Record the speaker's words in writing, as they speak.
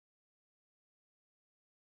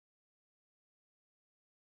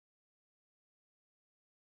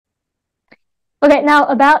Okay, now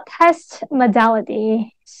about test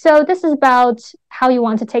modality. So this is about how you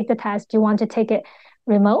want to take the test. Do you want to take it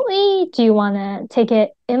remotely? Do you want to take it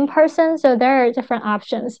in person? So there are different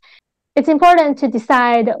options. It's important to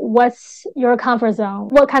decide what's your comfort zone,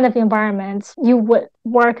 what kind of environment you would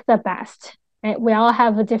work the best. Right? We all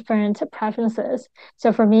have different preferences.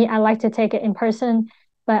 So for me, I like to take it in person,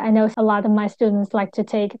 but I know a lot of my students like to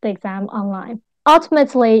take the exam online.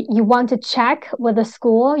 Ultimately, you want to check with the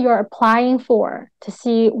school you're applying for to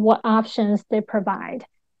see what options they provide.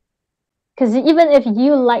 Because even if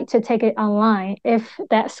you like to take it online, if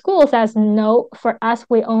that school says no, for us,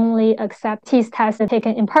 we only accept TEAS tests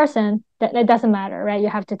taken in person, that it doesn't matter, right? You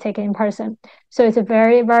have to take it in person. So it's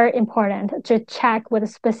very, very important to check with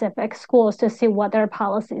specific schools to see what their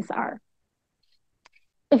policies are.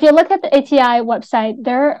 If you look at the ATI website,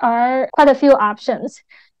 there are quite a few options.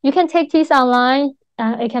 You can take TEAS online.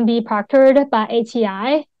 It can be proctored by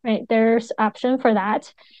ATI, right? There's option for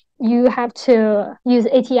that. You have to use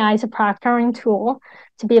ATI's proctoring tool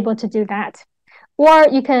to be able to do that. Or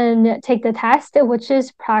you can take the test, which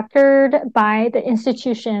is proctored by the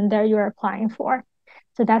institution that you're applying for.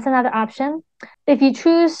 So that's another option. If you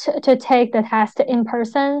choose to take the test in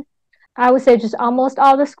person, I would say just almost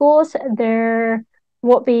all the schools, there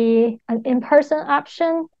will be an in-person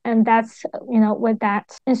option, and that's with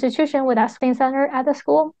that institution, with that screen center at the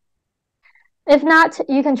school. If not,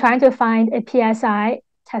 you can try to find a PSI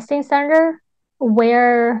testing center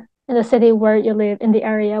where in the city where you live, in the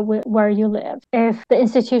area where you live, if the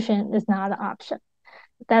institution is not an option.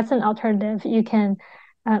 That's an alternative you can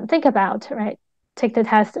think about, right? Take the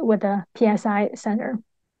test with a PSI center.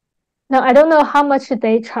 Now, I don't know how much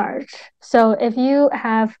they charge. So if you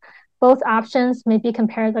have both options, maybe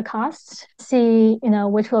compare the costs, see,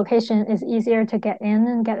 which location is easier to get in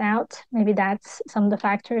and get out. Maybe that's some of the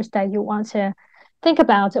factors that you want to think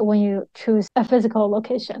about when you choose a physical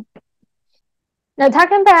location. Now,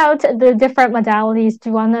 talking about the different modalities, do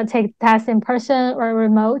you want to take tests in person or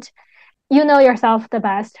remote? You know yourself the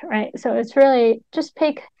best, right? So it's really just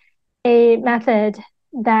pick a method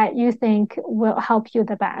that you think will help you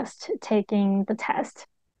the best taking the test.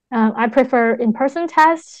 I prefer in-person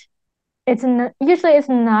tests. Usually it's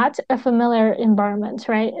not a familiar environment,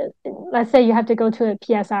 right? Let's say you have to go to a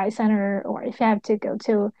PSI center, or if you have to go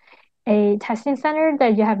to a testing center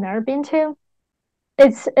that you have never been to,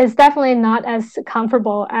 it's definitely not as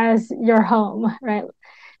comfortable as your home, right?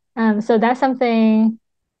 So that's something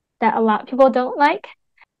that a lot of people don't like.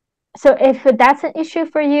 So if that's an issue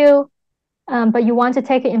for you, but you want to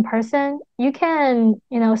take it in person, you can,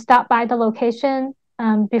 stop by the location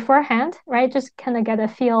beforehand, right? Just kind of get a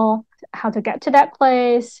feel how to get to that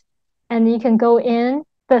place, and you can go in.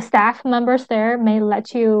 The staff members there may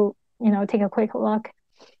let you, take a quick look.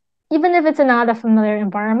 Even if it's not a familiar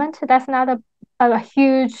environment, that's not a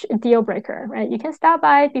huge deal breaker, right? You can stop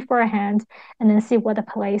by beforehand and then see what the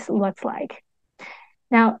place looks like.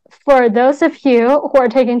 Now, for those of you who are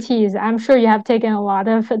taking TEAS, I'm sure you have taken a lot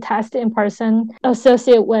of tests in person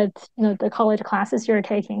associated with the college classes you're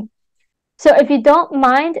taking. So if you don't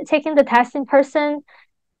mind taking the test in person,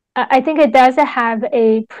 I think it does have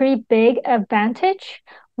a pretty big advantage,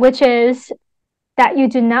 which is that you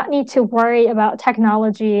do not need to worry about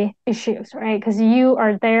technology issues, right? Because you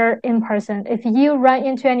are there in person. If you run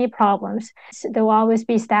into any problems, there will always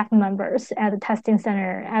be staff members at the testing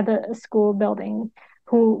center, at the school building,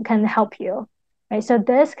 who can help you, right? So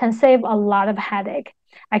this can save a lot of headache.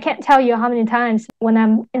 I can't tell you how many times when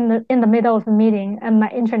I'm in the middle of a meeting and my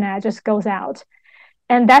internet just goes out.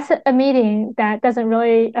 And that's a meeting that doesn't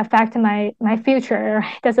really affect my future,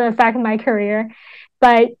 right? Doesn't affect my career.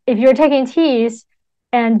 But if you're taking TEAS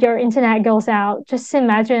and your internet goes out, just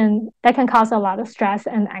imagine that can cause a lot of stress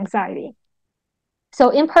and anxiety. So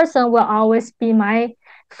in person will always be my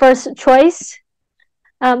first choice.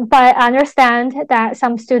 But I understand that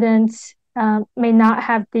some students may not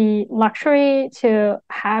have the luxury to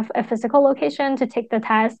have a physical location to take the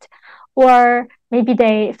test, or maybe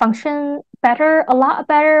they function a lot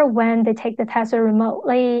better when they take the test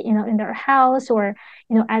remotely, in their house, or,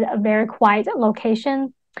 at a very quiet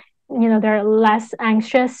location. They're less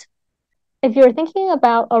anxious. If you're thinking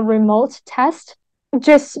about a remote test,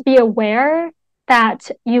 just be aware that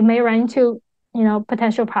you may run into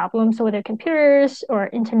potential problems with your computers or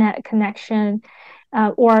internet connection,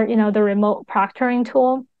 or the remote proctoring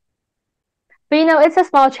tool. But it's a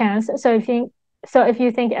small chance. So if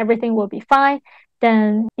you think everything will be fine,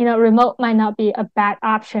 then remote might not be a bad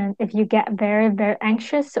option if you get very, very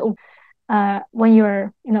anxious when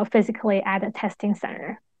you're physically at a testing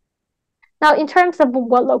center. Now, in terms of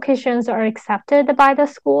what locations are accepted by the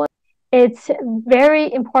school, it's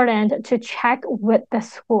very important to check with the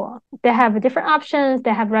school. They have different options,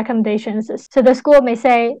 they have recommendations. So the school may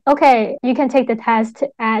say, okay, you can take the test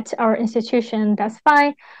at our institution, that's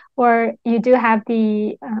fine. Or you do have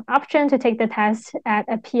the option to take the test at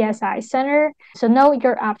a PSI center. So know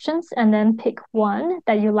your options and then pick one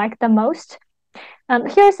that you like the most.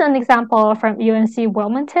 Here's an example from UNC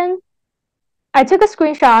Wilmington. I took a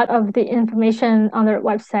screenshot of the information on their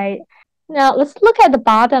website. Now let's look at the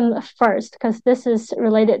bottom first, because this is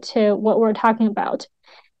related to what we're talking about.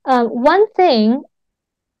 One thing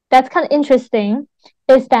that's kind of interesting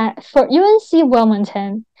is that for UNC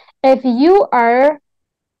Wilmington, if you are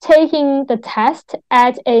taking the test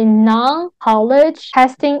at a non-college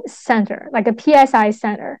testing center, like a PSI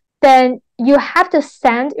center, then you have to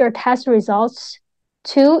send your test results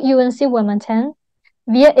to UNC Wilmington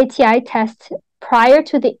via ATI test prior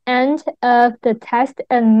to the end of the test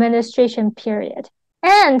administration period.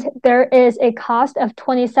 And there is a cost of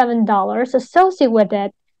 $27 associated with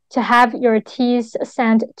it to have your TEAS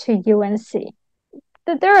sent to UNC.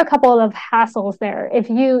 There are a couple of hassles there. If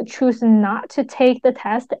you choose not to take the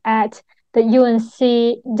test at the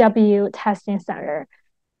UNCW testing center,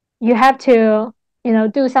 you have to,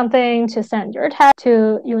 do something to send your test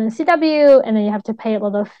to UNCW, and then you have to pay a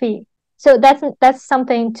little fee. So that's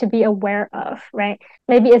something to be aware of, right?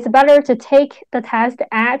 Maybe it's better to take the test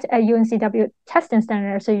at a UNCW testing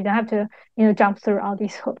center, so you don't have to, jump through all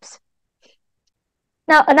these hoops.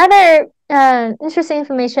 Now, another interesting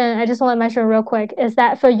information I just want to mention real quick is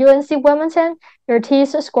that for UNC Wilmington, your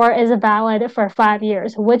TEAS score is valid for 5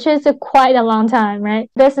 years, which is quite a long time, right?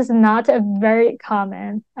 This is not very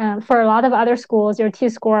common. For a lot of other schools, your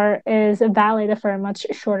TEAS score is valid for a much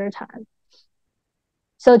shorter time.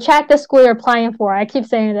 So check the school you're applying for. I keep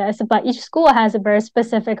saying this, but each school has very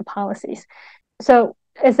specific policies. So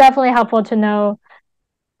it's definitely helpful to know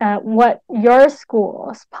what your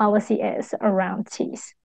school's policy is around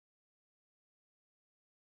TEAS.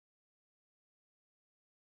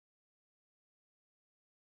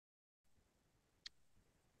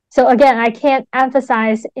 So again, I can't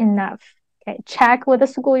emphasize enough. Okay, check with the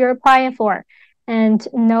school you're applying for and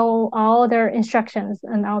know all their instructions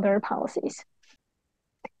and all their policies.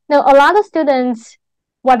 Now, a lot of students,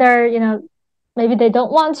 whether, maybe they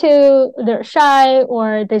don't want to, they're shy,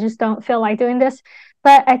 or they just don't feel like doing this,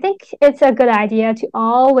 but I think it's a good idea to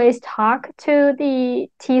always talk to the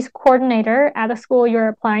TEAS coordinator at the school you're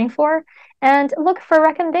applying for and look for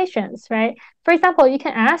recommendations, right? For example, you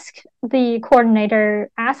can ask the coordinator,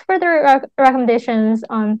 ask for their recommendations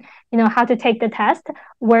on, how to take the test,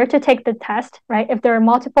 where to take the test, right? If there are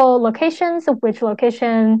multiple locations, which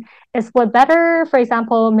location is what better? For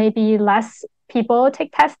example, maybe less people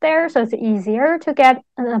take tests there, so it's easier to get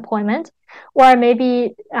an appointment. Or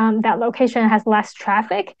maybe that location has less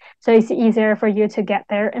traffic, so it's easier for you to get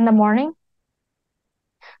there in the morning.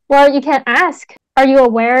 Or you can ask, are you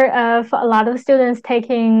aware of a lot of students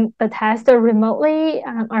taking the test remotely?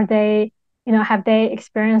 Are they, have they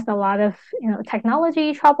experienced a lot of,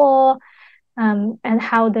 technology trouble? And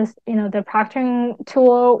how does, the proctoring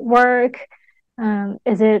tool work?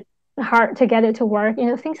 Is it hard to get it to work?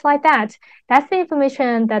 Things like that. That's the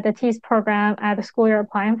information that the TEAS program at the school you're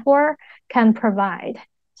applying for can provide.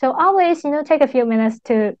 So always, take a few minutes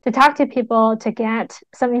to talk to people to get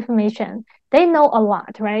some information. They know a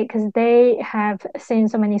lot, right? Because they have seen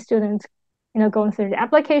so many students, going through the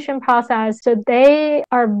application process. So they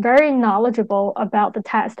are very knowledgeable about the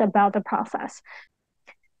test, about the process.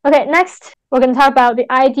 Okay, next, we're going to talk about the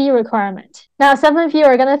ID requirement. Now, some of you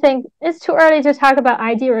are going to think it's too early to talk about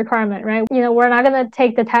ID requirement, right? We're not going to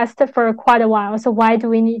take the test for quite a while, so why do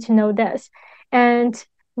we need to know this? And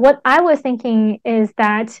what I was thinking is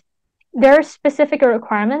that there are specific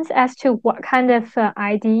requirements as to what kind of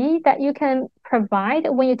ID that you can provide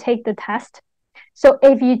when you take the test. So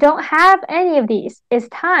if you don't have any of these, it's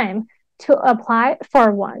time to apply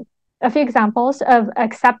for one. A few examples of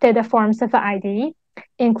accepted forms of ID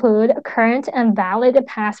include current and valid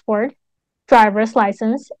passport, driver's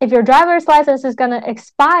license. If your driver's license is going to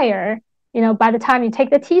expire, by the time you take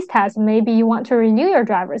the TEAS test, maybe you want to renew your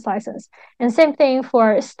driver's license. And same thing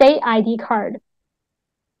for state ID card.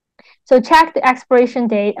 So check the expiration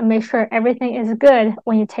date and make sure everything is good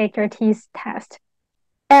when you take your TEAS test.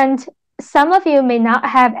 And some of you may not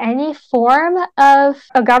have any form of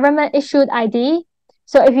a government issued ID.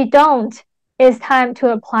 So if you don't, it's time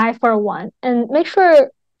to apply for one. And make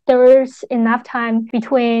sure there's enough time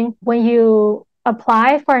between when you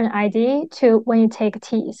apply for an ID to when you take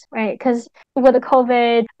TEAS, right? Because with the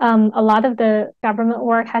COVID, a lot of the government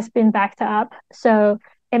work has been backed up. So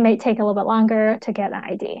it may take a little bit longer to get an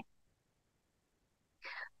ID.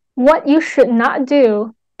 What you should not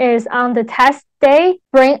do is on the test day,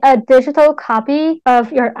 bring a digital copy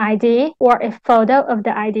of your ID or a photo of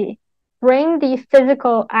the ID. Bring the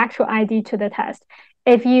physical actual ID to the test.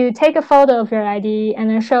 If you take a photo of your ID and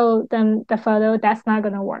then show them the photo, that's not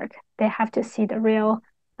going to work. They have to see the real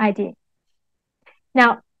ID.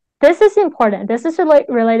 Now, this is important. This is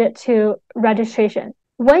related to registration.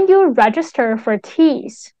 When you register for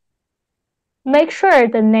TEAS, make sure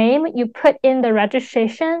the name you put in the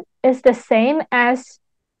registration is the same as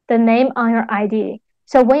the name on your ID.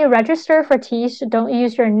 So when you register for TEAS, don't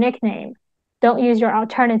use your nickname. Don't use your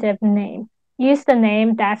alternative name. Use the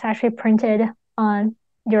name that's actually printed on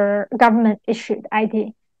your government issued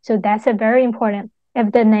ID. So that's very important.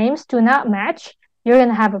 If the names do not match, you're going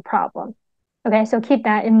to have a problem. Okay, so keep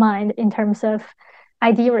that in mind in terms of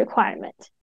ID requirement.